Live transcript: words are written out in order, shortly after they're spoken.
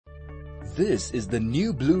This is the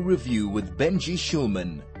New Blue Review with Benji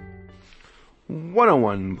Schulman.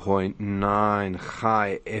 101.9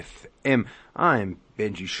 High FM. I'm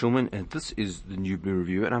Benji Schulman and this is the New Blue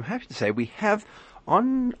Review, and I'm happy to say we have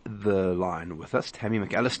on the line with us Tammi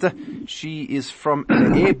McAllister. She is from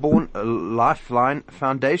the Airborne Lifeline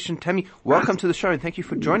Foundation. Tammi, welcome to the show and thank you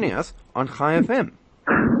for joining us on High FM.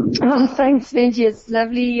 Oh, thanks, Benji. It's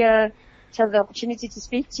lovely to have the opportunity to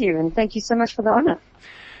speak to you, and thank you so much for the honor.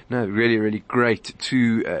 No, really, really great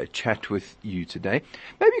to chat with you today.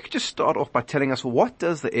 Maybe you could just start off by telling us, what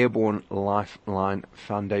does the Airborne Lifeline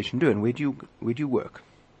Foundation do, and where do you work?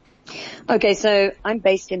 Okay, so I'm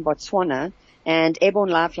based in Botswana, and Airborne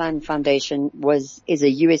Lifeline Foundation is a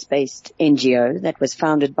US-based NGO that was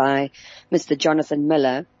founded by Mr. Jonathan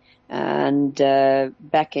Miller, and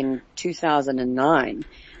back in 2009.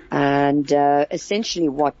 And essentially,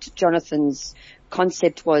 what Jonathan's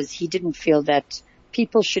concept was, he didn't feel that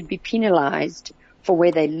people should be penalized for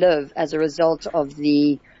where they live as a result of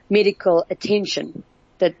the medical attention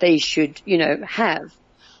that they should, have.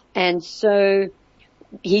 And so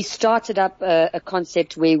he started up a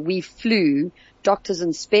concept where we flew doctors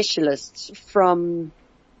and specialists from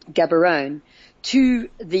Gaborone to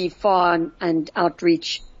the far and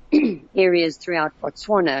outreach areas throughout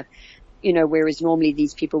Botswana, whereas normally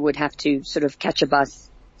these people would have to sort of catch a bus,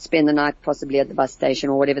 spend the night possibly at the bus station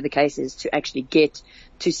or whatever the case is to actually get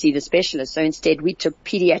to see the specialist. So instead we took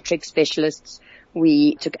pediatric specialists,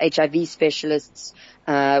 we took HIV specialists,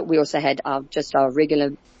 we also had our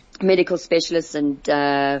regular medical specialists and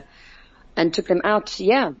took them out,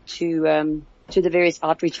 to the various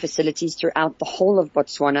outreach facilities throughout the whole of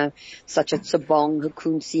Botswana, such as Sabong,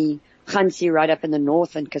 Hukunsi, Khansi right up in the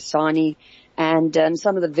north, and Kasane, and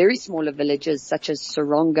some of the very smaller villages such as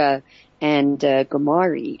Soronga and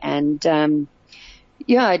Gomari. And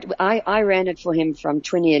I ran it for him from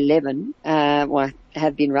 2011. I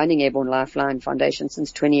have been running Airborne Lifeline Foundation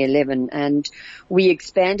since 2011, and we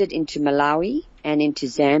expanded into Malawi and into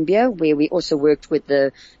Zambia, where we also worked with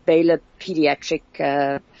the Baylor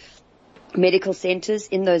pediatric medical centers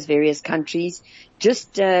in those various countries,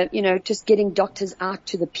 just getting doctors out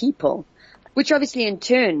to the people, which obviously in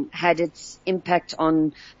turn had its impact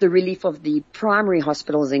on the relief of the primary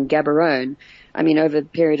hospitals in Gaborone. I mean, over a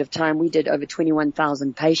period of time, we did over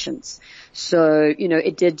 21,000 patients. So,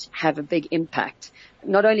 it did have a big impact.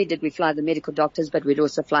 Not only did we fly the medical doctors, but we'd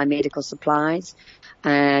also fly medical supplies.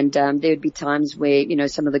 And there would be times where,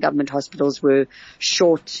 some of the government hospitals were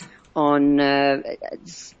short on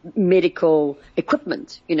medical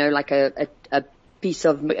equipment, like a piece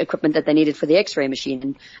of equipment that they needed for the x-ray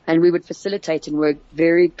machine, and we would facilitate and work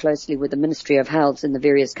very closely with the Ministry of Health in the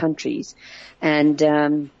various countries. And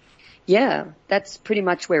that's pretty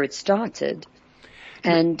much where it started.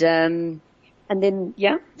 And then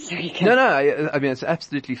sorry. No, I mean, it's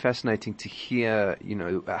absolutely fascinating to hear,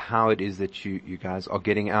 how it is that you guys are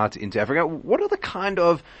getting out into Africa. What are the kind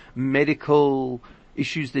of medical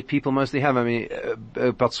issues that people mostly have? I mean,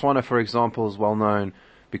 Botswana, for example, is well known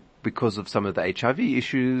because of some of the HIV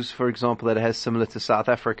issues, for example, that it has, similar to South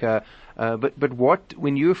Africa. But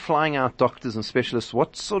when you're flying out doctors and specialists,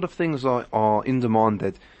 what sort of things are in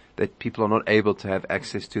demand that people are not able to have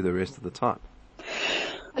access to the rest of the time?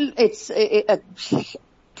 It's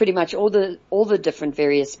pretty much all the different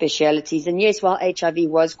various specialities. And yes, while HIV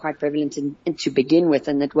was quite prevalent to begin with,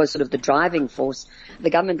 and it was sort of the driving force,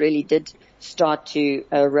 the government really did start to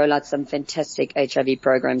roll out some fantastic HIV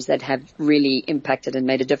programs that have really impacted and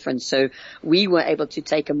made a difference. So we were able to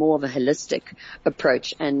take a more of a holistic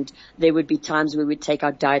approach, and there would be times where we'd take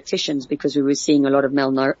our dietitians because we were seeing a lot of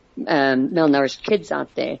malnourished kids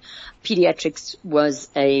out there. Pediatrics was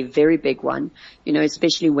a very big one,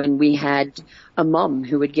 especially when we had a mom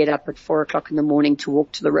who would get up at 4:00 in the morning to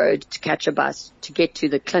walk to the road, to catch a bus, to get to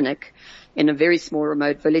the clinic in a very small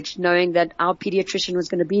remote village, knowing that our pediatrician was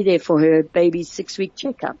going to be there for her baby's 6-week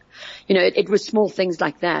checkup. It was small things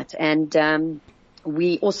like that. And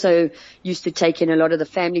we also used to take in a lot of the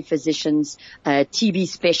family physicians, TB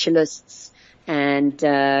specialists, and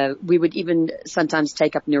we would even sometimes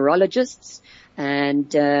take up neurologists,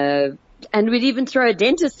 and we'd even throw a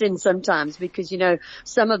dentist in sometimes because,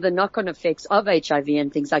 some of the knock-on effects of HIV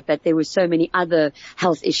and things like that, there were so many other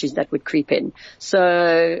health issues that would creep in.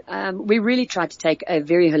 So we really tried to take a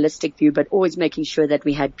very holistic view, but always making sure that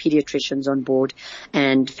we had pediatricians on board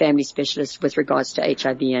and family specialists with regards to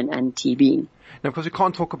HIV and TB. Now, of course, we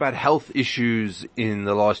can't talk about health issues in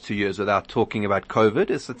the last 2 years without talking about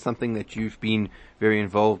COVID. Is it something that you've been very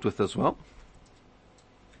involved with as well?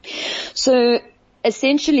 So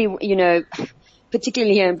essentially,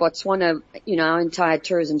 particularly here in Botswana, our entire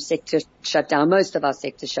tourism sector shut down. Most of our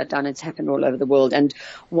sector shut down. It's happened all over the world. And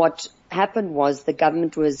what happened was the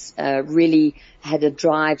government was really had a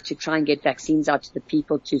drive to try and get vaccines out to the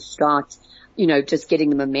people to start, just getting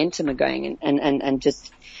the momentum going and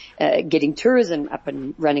just getting tourism up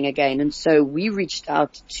and running again. And so we reached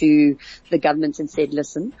out to the governments and said,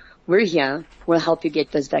 listen, we're here. We'll help you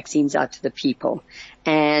get those vaccines out to the people.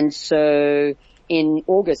 And so in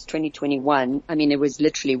August 2021, it was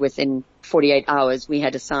literally within 48 hours, we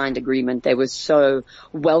had a signed agreement. They were so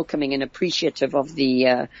welcoming and appreciative of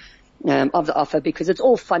the offer, because it's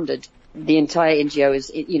all funded. The entire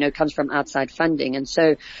NGO comes from outside funding. And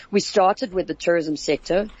so we started with the tourism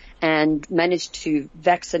sector and managed to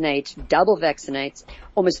double vaccinate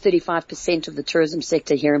almost 35% of the tourism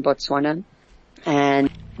sector here in Botswana. And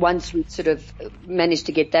once we sort of managed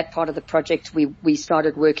to get that part of the project, we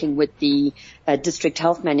started working with the district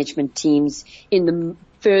health management teams in the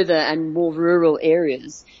further and more rural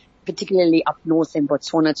areas, particularly up north in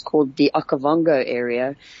Botswana. It's called the Okavango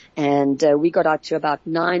area. And we got out to about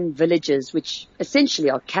 9 villages, which essentially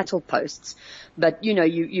are cattle posts. But,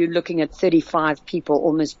 you're looking at 35 people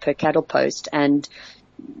almost per cattle post. And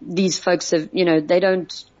these folks have,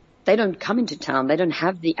 they don't come into town. They don't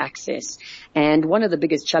have the access. And one of the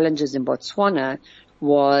biggest challenges in Botswana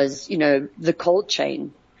was, the cold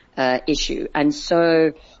chain issue. And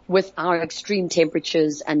so with our extreme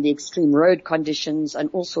temperatures and the extreme road conditions and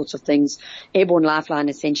all sorts of things, Airborne Lifeline,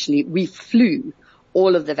 essentially, we flew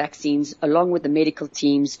all of the vaccines along with the medical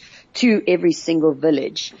teams to every single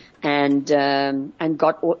village and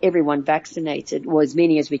got everyone vaccinated, or as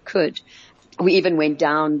many as we could. We even went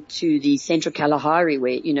down to the Central Kalahari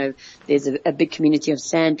where, there's a big community of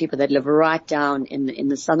San people that live right down in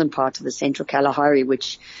the southern part of the Central Kalahari,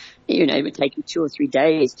 which, it would take you 2 or 3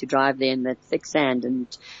 days to drive there in the thick sand. And,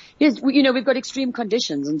 yes, we've got extreme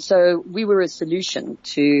conditions. And so we were a solution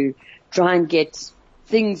to try and get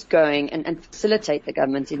things going and facilitate the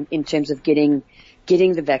government in terms of getting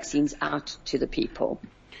the vaccines out to the people.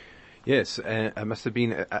 Yes, it must have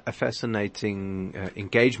been a fascinating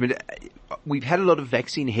engagement. We've had a lot of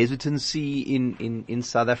vaccine hesitancy in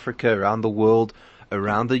South Africa, around the world,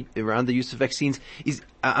 around the use of vaccines.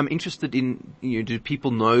 I'm interested in, do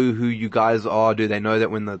people know who you guys are? Do they know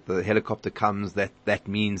that when the helicopter comes, that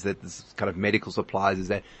means that this kind of medical supplies, is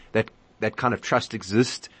that kind of trust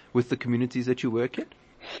exists with the communities that you work in?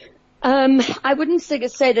 I wouldn't say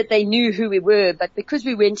that they knew who we were, but because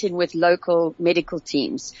we went in with local medical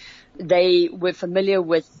teams, they were familiar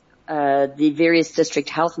with the various district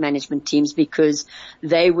health management teams, because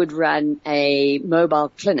they would run a mobile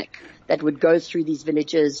clinic that would go through these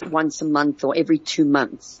villages once a month or every 2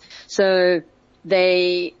 months. So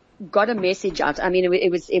they got a message out.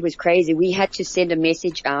 It was crazy. We had to send a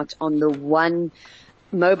message out on the one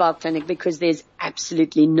mobile clinic because there's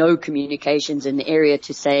absolutely no communications in the area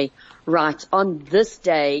to say, right, on this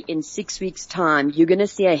day in 6 weeks' time, you're going to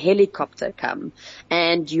see a helicopter come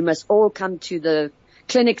and you must all come to the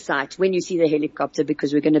clinic site when you see the helicopter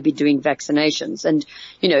because we're going to be doing vaccinations. And,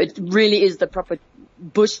 it really is the proper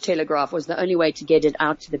bush telegraph was the only way to get it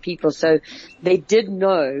out to the people. So they did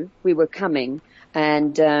know we were coming.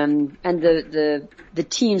 And the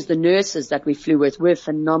teams, the nurses that we flew with were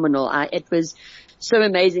phenomenal. It was so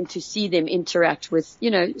amazing to see them interact with,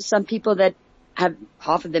 some people that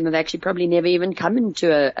half of them have actually probably never even come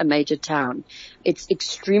into a major town. It's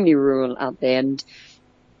extremely rural out there. And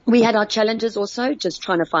we had our challenges also, just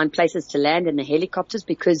trying to find places to land in the helicopters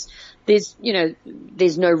because there's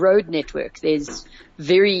no road network. There's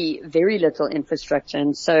very, very little infrastructure.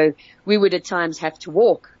 And so we would at times have to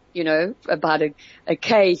walk, about a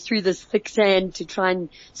K through this thick sand to try and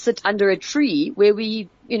sit under a tree where we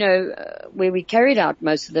carried out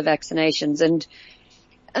most of the vaccinations. And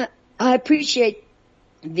I appreciate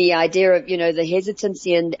the idea of, the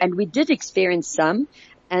hesitancy and we did experience some.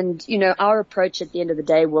 And, our approach at the end of the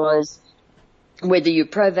day was whether you're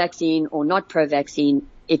pro-vaccine or not pro-vaccine,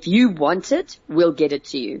 if you want it, we'll get it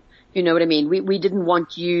to you. You know what I mean? We didn't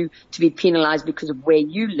want you to be penalized because of where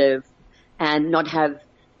you live and not have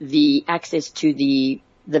the access to the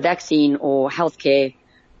vaccine or healthcare,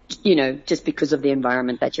 just because of the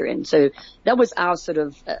environment that you're in. So that was our sort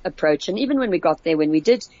of approach. And even when we got there, when we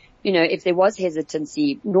did, if there was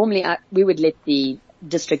hesitancy, normally we would let the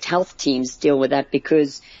district health teams deal with that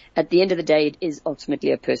because at the end of the day, it is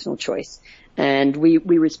ultimately a personal choice. And we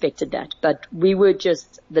respected that. But we were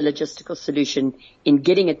just the logistical solution in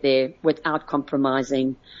getting it there without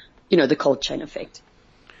compromising, the cold chain effect.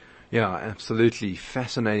 Yeah, absolutely.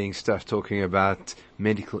 Fascinating stuff talking about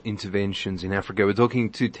medical interventions in Africa. We're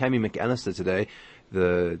talking to Tammi McAllister today.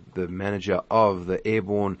 the manager of the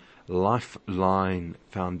Airborne Lifeline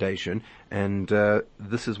Foundation, and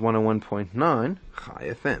this is 101.9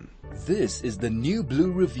 Chai FM. This is the New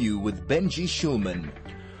Blue Review with Benji Schulman.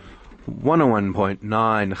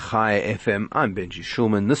 101.9 Chai FM. I'm Benji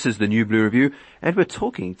Schulman. This is the New Blue Review, and we're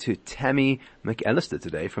talking to Tammi McAllister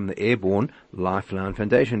today from the Airborne Lifeline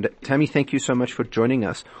Foundation. Tammi, thank you so much for joining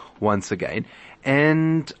us once again.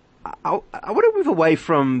 And I want to move away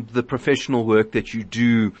from the professional work that you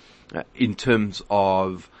do in terms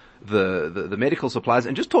of the medical supplies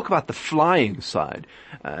and just talk about the flying side.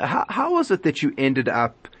 How was it that you ended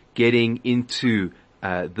up getting into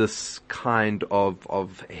this kind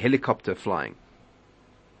of helicopter flying?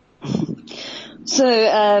 So,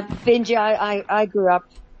 Benji, I grew up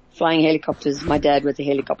flying helicopters. My dad was a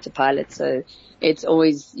helicopter pilot, so it's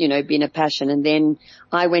always, been a passion. And then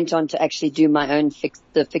I went on to actually do my own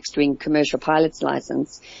fixed wing commercial pilot's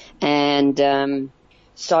license and,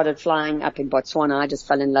 started flying up in Botswana. I just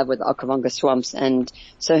fell in love with Okavango swamps, and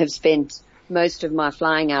so have spent most of my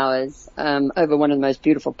flying hours, over one of the most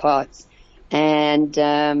beautiful parts. And,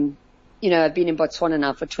 I've been in Botswana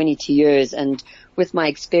now for 22 years, and with my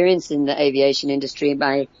experience in the aviation industry,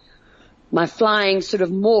 my flying sort of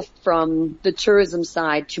morphed from the tourism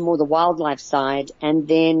side to more the wildlife side. And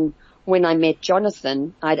then when I met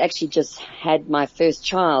Jonathan, I'd actually just had my first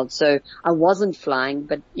child, so I wasn't flying,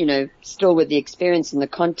 but, still with the experience and the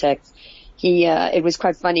contacts. It was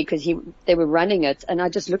quite funny because they were running it, and I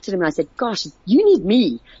just looked at him and I said, gosh, you need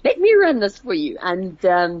me. Let me run this for you. And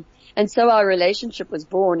so our relationship was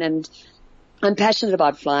born, and I'm passionate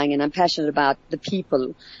about flying, and I'm passionate about the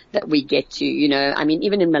people that we get to,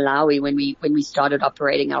 even in Malawi, when we started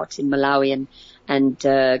operating out in Malawi and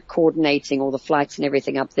coordinating all the flights and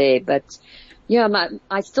everything up there. But yeah,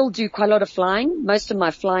 I still do quite a lot of flying. Most of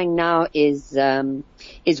my flying now is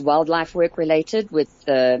wildlife work related, with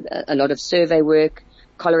a lot of survey work,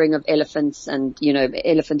 collaring of elephants and,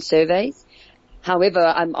 elephant surveys. However,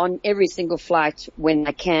 I'm on every single flight when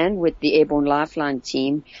I can with the Airborne Lifeline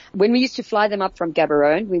team. When we used to fly them up from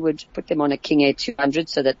Gaborone, we would put them on a King Air 200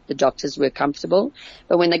 so that the doctors were comfortable.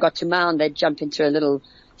 But when they got to Maun, they'd jump into a little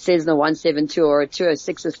Cessna 172 or a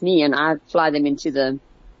 206 with me, and I'd fly them into the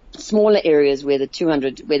smaller areas where the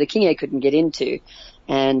King Air couldn't get into.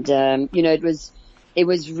 And, it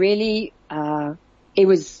was really, it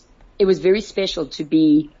was very special to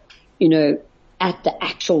be, at the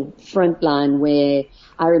actual front line, where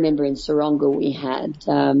I remember in Sorongo we had,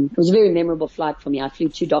 it was a very memorable flight for me. I flew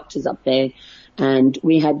 2 doctors up there, and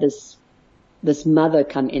we had this mother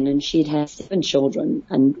come in, and she'd had 7 children,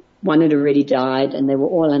 and one had already died, and they were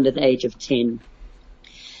all under the age of 10.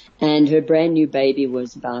 And her brand new baby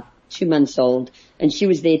was about 2 months old, and she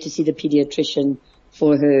was there to see the pediatrician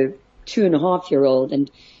for her 2.5-year-old. And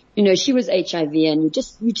she was HIV, and you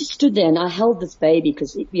just stood there, and I held this baby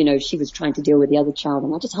because, she was trying to deal with the other child,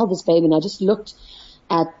 and I just held this baby, and I just looked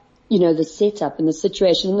at, the setup and the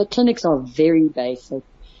situation, and the clinics are very basic,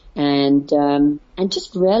 and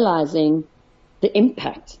just realizing the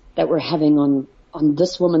impact that we're having on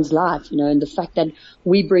this woman's life, and the fact that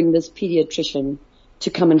we bring this pediatrician to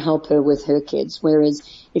come and help her with her kids. Whereas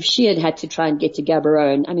if she had to try and get to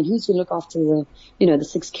Gaborone, who's going to look after the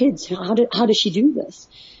 6 kids? How does she do this?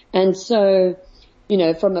 And so,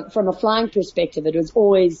 from a flying perspective, I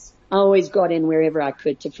always got in wherever I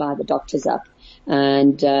could to fly the doctors up.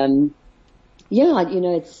 And,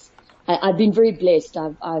 I've been very blessed.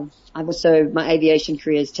 I've also, my aviation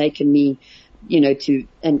career has taken me, to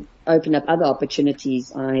open up other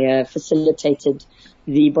opportunities. I facilitated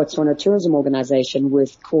the Botswana Tourism Organization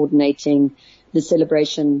with coordinating the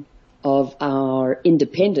celebration of our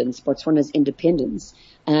independence, Botswana's independence,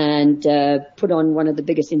 and put on one of the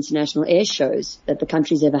biggest international air shows that the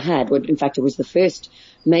country's ever had. Well, in fact, it was the first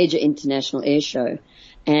major international air show.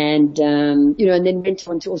 And, and then went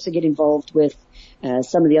on to also get involved with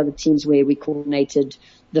some of the other teams where we coordinated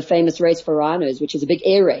the famous Race for Rhinos, which is a big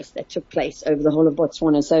air race that took place over the whole of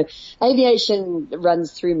Botswana. So aviation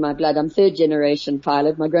runs through my blood. I'm 3rd generation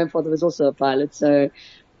pilot. My grandfather was also a pilot. So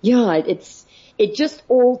yeah, it just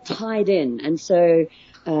all tied in. And so,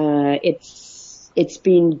 it's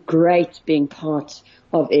been great being part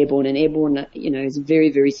of Airborne, and Airborne, is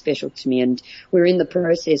very, very special to me. And we're in the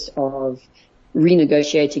process of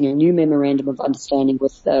renegotiating a new memorandum of understanding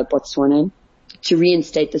with Botswana to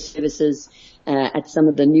reinstate the services at some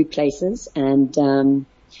of the new places. And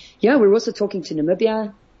we're also talking to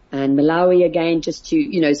Namibia and Malawi again, just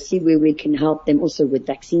to see where we can help them also with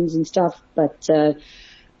vaccines and stuff. But the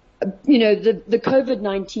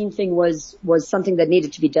COVID-19 thing was something that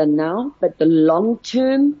needed to be done now, but the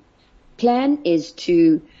long-term plan is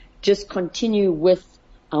to just continue with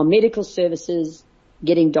our medical services,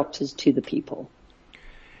 getting doctors to the people.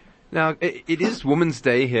 Now, it is Women's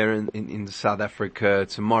Day here in South Africa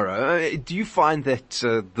tomorrow. Do you find that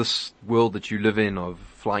this world that you live in of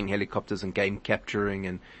flying helicopters and game capturing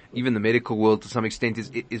and even the medical world to some extent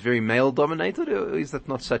is very male dominated, or is that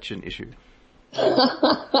not such an issue?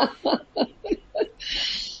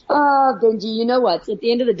 Benji, you know what? At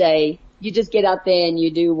the end of the day, you just get out there and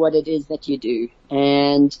you do what it is that you do.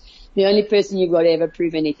 And the only person you've got to ever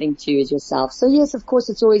prove anything to is yourself. So yes, of course,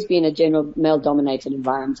 it's always been a general male-dominated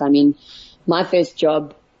environment. I mean, my first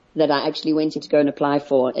job that I actually went in to go and apply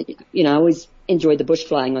for, I always enjoyed the bush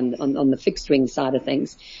flying on the fixed wing side of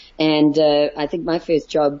things. And I think my first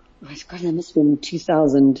job, God, that must have been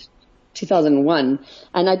 2001.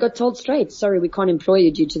 And I got told straight, sorry, we can't employ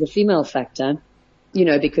you due to the female factor,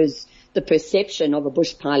 because the perception of a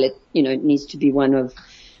bush pilot, needs to be one of,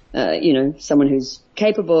 someone who's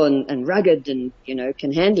capable and rugged and,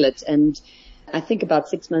 can handle it. And I think about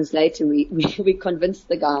 6 months later, we convinced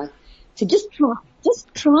the guy to just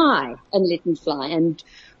try and let me fly. And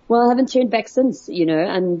well, I haven't turned back since,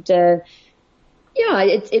 and,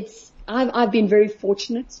 I've been very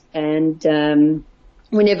fortunate. And,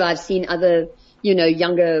 whenever I've seen other,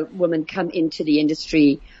 younger women come into the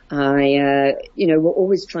industry, I, will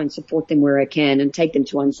always try and support them where I can and take them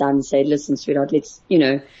to one side and say, listen, sweetheart, let's,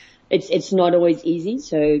 it's not always easy.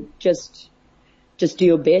 So just do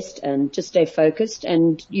your best and just stay focused,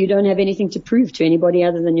 and you don't have anything to prove to anybody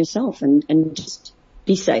other than yourself, and just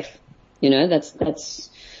be safe. That's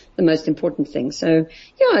the most important thing. So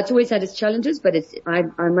yeah, it's always had its challenges, but I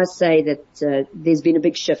must say that, there's been a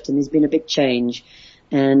big shift and there's been a big change,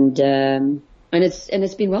 and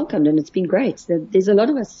it's been welcomed and it's been great. There's a lot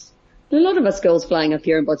of us girls flying up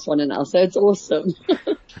here in Botswana now, so it's awesome.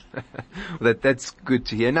 Well, that's good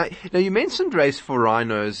to hear. Now you mentioned Race for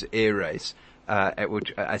Rhinos air race,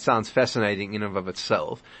 which sounds fascinating in and of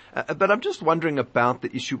itself. But I'm just wondering about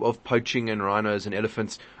the issue of poaching and rhinos and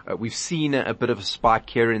elephants. We've seen a bit of a spike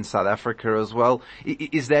here in South Africa as well.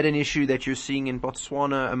 Is that an issue that you're seeing in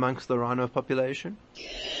Botswana amongst the rhino population?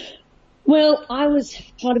 Well, I was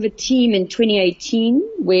part of a team in 2018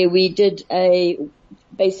 where we do a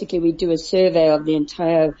survey of the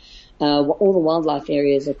entire, all the wildlife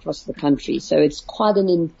areas across the country. So it's quite an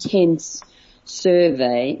intense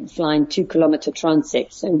survey, flying 2-kilometer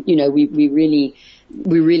transects. And, we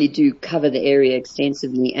really do cover the area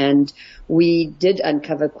extensively. And we did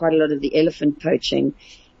uncover quite a lot of the elephant poaching,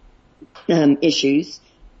 issues.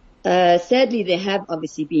 Sadly, there have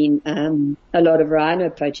obviously been a lot of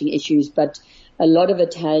rhino poaching issues, but a lot of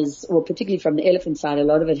it has, or particularly from the elephant side, a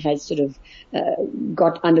lot of it has sort of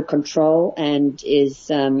got under control and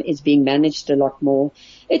is being managed a lot more.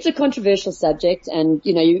 It's a controversial subject, and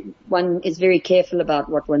one is very careful about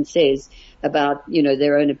what one says about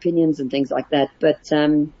their own opinions and things like that. But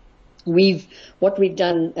what we've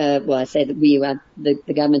done, I say that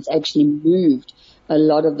the government's actually moved a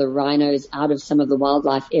lot of the rhinos out of some of the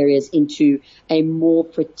wildlife areas into a more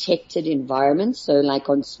protected environment. So like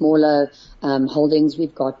on smaller holdings,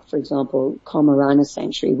 we've got, for example, Kama Rhino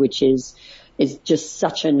Sanctuary, which is just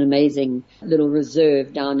such an amazing little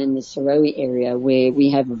reserve down in the Sorowe area where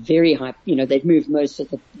we have a very high, they've moved most of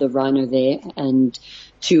the rhino there and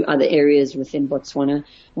to other areas within Botswana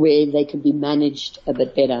where they could be managed a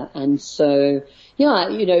bit better. And so,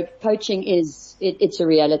 poaching it's a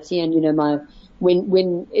reality. And,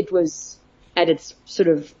 when it was at its sort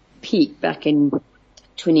of peak back in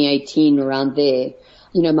 2018, around there,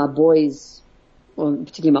 my boys, or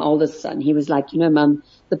particularly my oldest son, he was like, Mum,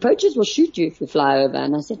 the poachers will shoot you if you fly over.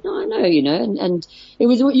 And I said, no, I know, and it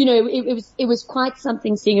was, it was quite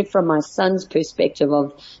something seeing it from my son's perspective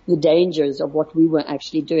of the dangers of what we were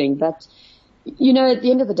actually doing. But, at the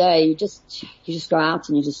end of the day, you just go out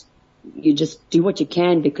and you just do what you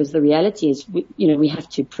can, because the reality is, we have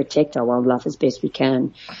to protect our wildlife as best we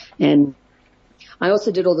can. And I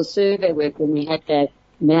also did all the survey work when we had that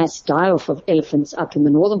mass die-off of elephants up in the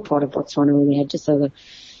northern part of Botswana, where we had just over,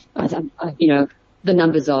 the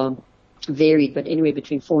numbers are varied, but anywhere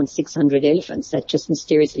between 400 and 600 elephants that just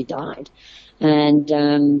mysteriously died. And,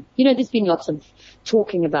 there's been lots of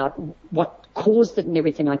talking about what caused it and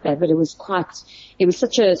everything like that, but it was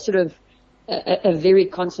such a sort of a very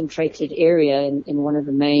concentrated area in one of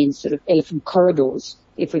the main sort of elephant corridors,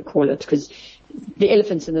 if we call it, because the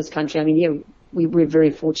elephants in this country, we're very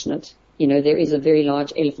fortunate. There is a very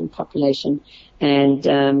large elephant population, and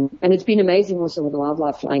it's been amazing also with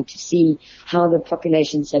wildlife flying to see how the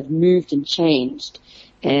populations have moved and changed.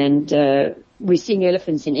 And, we're seeing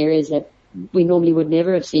elephants in areas that we normally would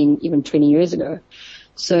never have seen even 20 years ago.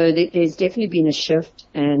 So there's definitely been a shift.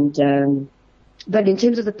 And but in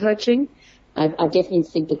terms of the poaching, I definitely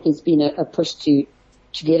think that there's been a push to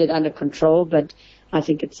get it under control. But I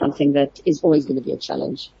think it's something that is always going to be a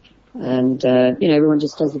challenge. And everyone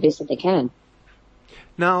just does the best that they can.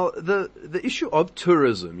 Now, the issue of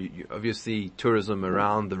tourism, obviously tourism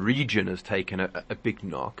around the region has taken a big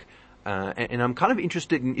knock. And I'm kind of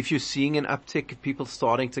interested in if you're seeing an uptick of people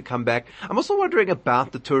starting to come back. I'm also wondering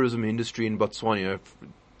about the tourism industry in Botswana.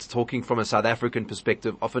 Talking from a South African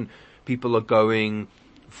perspective, often people are going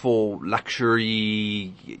for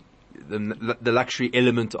luxury, the luxury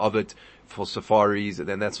element of it for safaris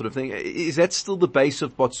and that sort of thing. Is that still the base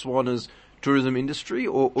of Botswana's tourism industry,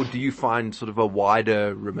 or do you find sort of a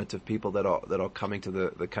wider remit of people that are coming to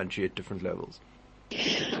the country at different levels?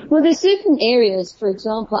 Well, there's certain areas, for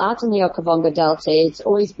example, out in the Okavango Delta, it's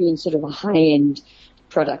always been sort of a high-end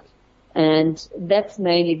product. And that's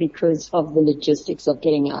mainly because of the logistics of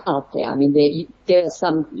getting out there. I mean, there are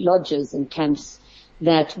some lodges and camps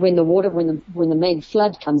that when the main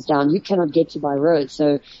flood comes down, you cannot get to by road.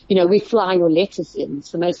 So, we fly your lettuce in.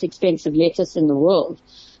 It's the most expensive lettuce in the world.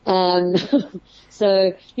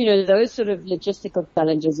 So, those sort of logistical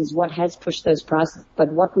challenges is what has pushed those prices.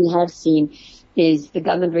 But what we have seen is the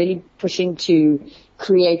government really pushing to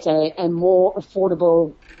create a more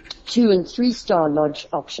affordable 2- and 3-star lodge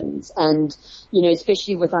options. And,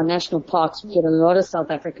 especially with our national parks, we get a lot of South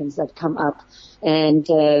Africans that come up and,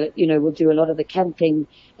 we'll do a lot of the camping,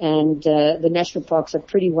 and, the national parks are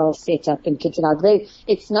pretty well set up and kitted out.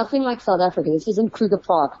 It's nothing like South Africa. This isn't Kruger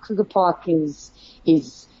Park. Kruger Park is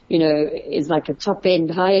like a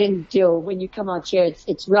top-end, high-end deal. When you come out here,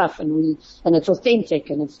 it's rough and it's authentic,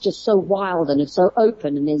 and it's just so wild, and it's so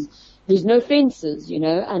open, and there's no fences,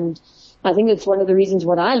 and I think that's one of the reasons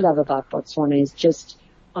what I love about Botswana is just,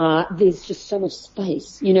 there's just so much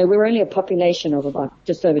space. We're only a population of about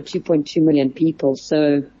just over 2.2 million people.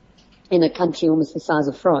 So in a country almost the size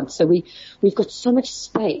of France. So we've got so much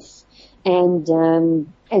space. And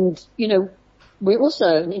we're also,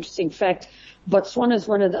 an interesting fact, Botswana is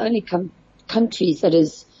one of the only countries that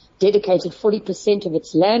has dedicated 40% of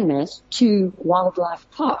its landmass to wildlife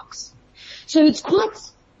parks. So it's quite,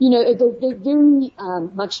 they're very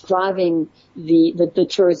much driving the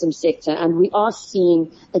tourism sector, and we are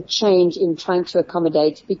seeing a change in trying to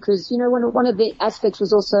accommodate, because, one of the aspects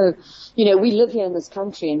was also, we live here in this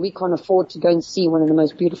country and we can't afford to go and see one of the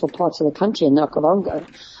most beautiful parts of the country in Okavango.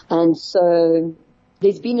 And so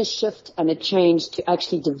there's been a shift and a change to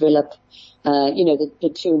actually develop the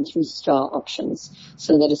 2- and 3-star options,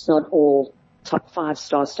 so that it's not all top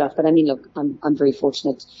 5-star stuff. But I mean, look, I'm very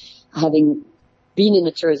fortunate having been in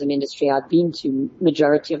the tourism industry. I've been to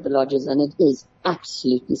majority of the lodges, and it is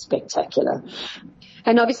absolutely spectacular.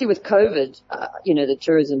 And obviously with COVID, the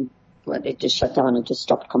tourism, it just shut down. It just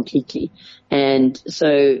stopped completely. And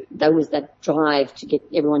so there was that drive to get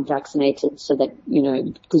everyone vaccinated, so that,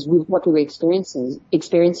 because what we were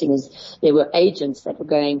experiencing is there were agents that were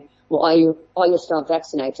going, well, are your staff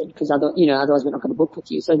vaccinated? Because otherwise we're not going to book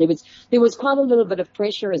with you. So there was quite a little bit of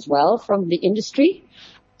pressure as well from the industry.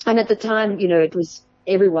 And at the time,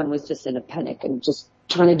 everyone was just in a panic and just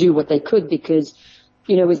trying to do what they could, because,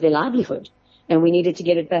 it was their livelihood, and we needed to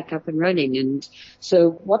get it back up and running. And so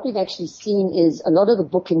what we've actually seen is a lot of the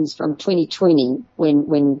bookings from 2020,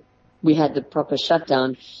 when we had the proper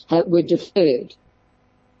shutdown, were deferred.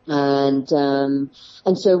 And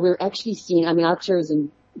so we're actually seeing, our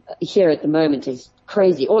tourism here at the moment is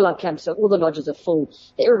crazy. All our camps, all the lodges are full.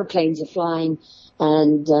 The aeroplanes are flying.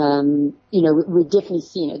 And, we're definitely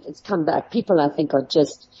seeing it. It's come back. People, I think, are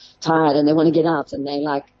just tired and they want to get out, and they're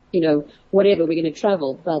like, whatever, we're going to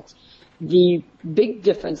travel. But the big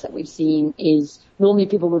difference that we've seen is normally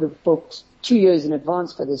people would have booked 2 years in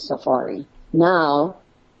advance for this safari. Now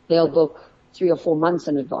they'll book 3 or 4 months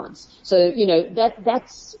in advance. So,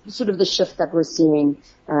 that's sort of the shift that we're seeing,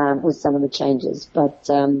 with some of the changes. But,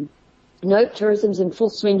 tourism's in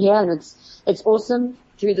full swing here, and it's awesome.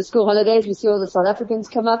 Through the school holidays, we see all the South Africans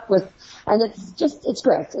come up and it's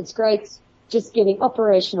great. It's great just getting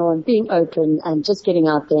operational and being open and just getting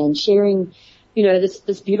out there and sharing,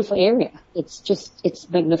 this beautiful area. It's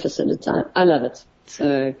magnificent. I love it.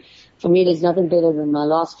 So for me, there's nothing better than my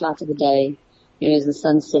last flight of the day, as the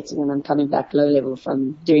sun's setting and I'm coming back low level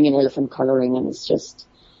from doing an elephant collaring, and it's just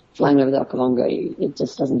flying over the Okavango. It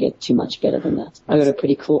just doesn't get too much better than that. I got a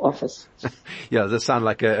pretty cool office. Yeah, that sounds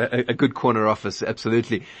like a good corner office.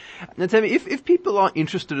 Absolutely. Now, Tammi, if people are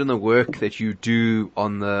interested in the work that you do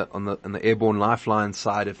on the Airborne Lifeline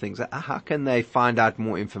side of things, how can they find out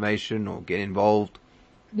more information or get involved?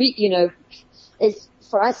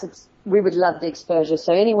 For us, we would love the exposure.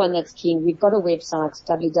 So anyone that's keen, we've got a website,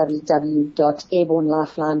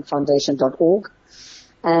 www.airbornelifelinefoundation.org.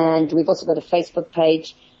 And we've also got a Facebook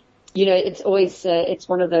page. You know, it's always, it's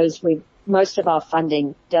one of those where most of our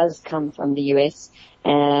funding does come from the US,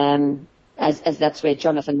 as that's where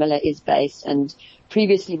Jonathan Miller is based. And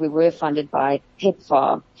previously we were funded by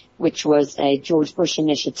PEPFAR, which was a George Bush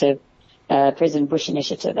initiative, President Bush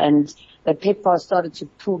initiative. And the PEPFAR started to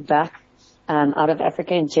pull back, out of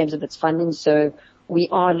Africa in terms of its funding. So we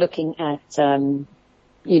are looking at, you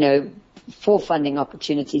know, for funding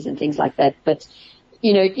opportunities and things like that. But,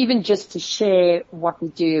 you know, even just to share what we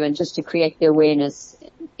do and just to create the awareness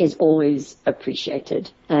is always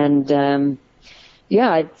appreciated. And,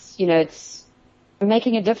 yeah, it's, you know, it's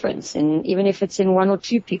making a difference. And even if it's in one or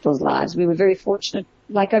two people's lives, we were very fortunate.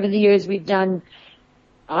 Like over the years we've done,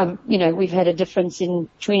 you know, we've had a difference in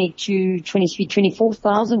 22, 23,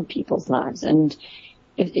 24,000 people's lives. And,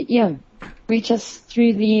 yeah, reach us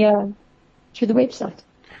through the website.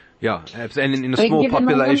 Yeah, and in a small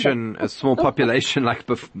population like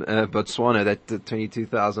Botswana, that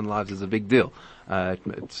 22,000 lives is a big deal.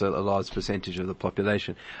 It's a large percentage of the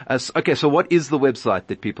population. Okay, so what is the website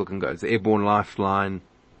that people can go? It's Airborne Lifeline.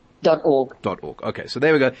 .org. Okay, so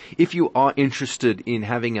there we go. If you are interested in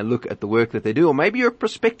having a look at the work that they do, or maybe you're a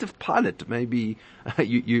prospective pilot, maybe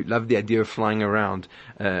you love the idea of flying around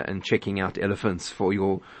and checking out elephants for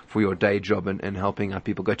your day job and helping out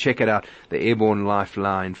people, go check it out. The Airborne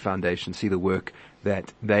Lifeline Foundation. See the work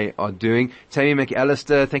that they are doing. Tammi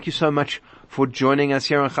McAllister, thank you so much for joining us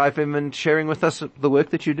here on Chai FM and sharing with us the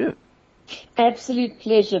work that you do. Absolute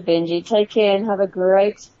pleasure, Benji. Take care and have a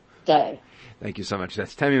great day. Thank you so much.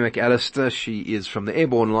 That's Tammi McAllister. She is from the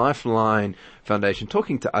Airborne Lifeline Foundation,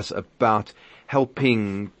 talking to us about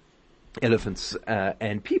helping elephants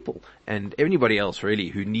and people and anybody else really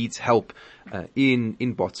who needs help in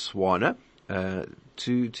Botswana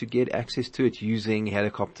to get access to it using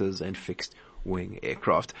helicopters and fixed wing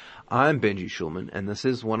aircraft. I'm Benji Schulman, and this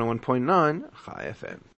is 101.9 Chai FM.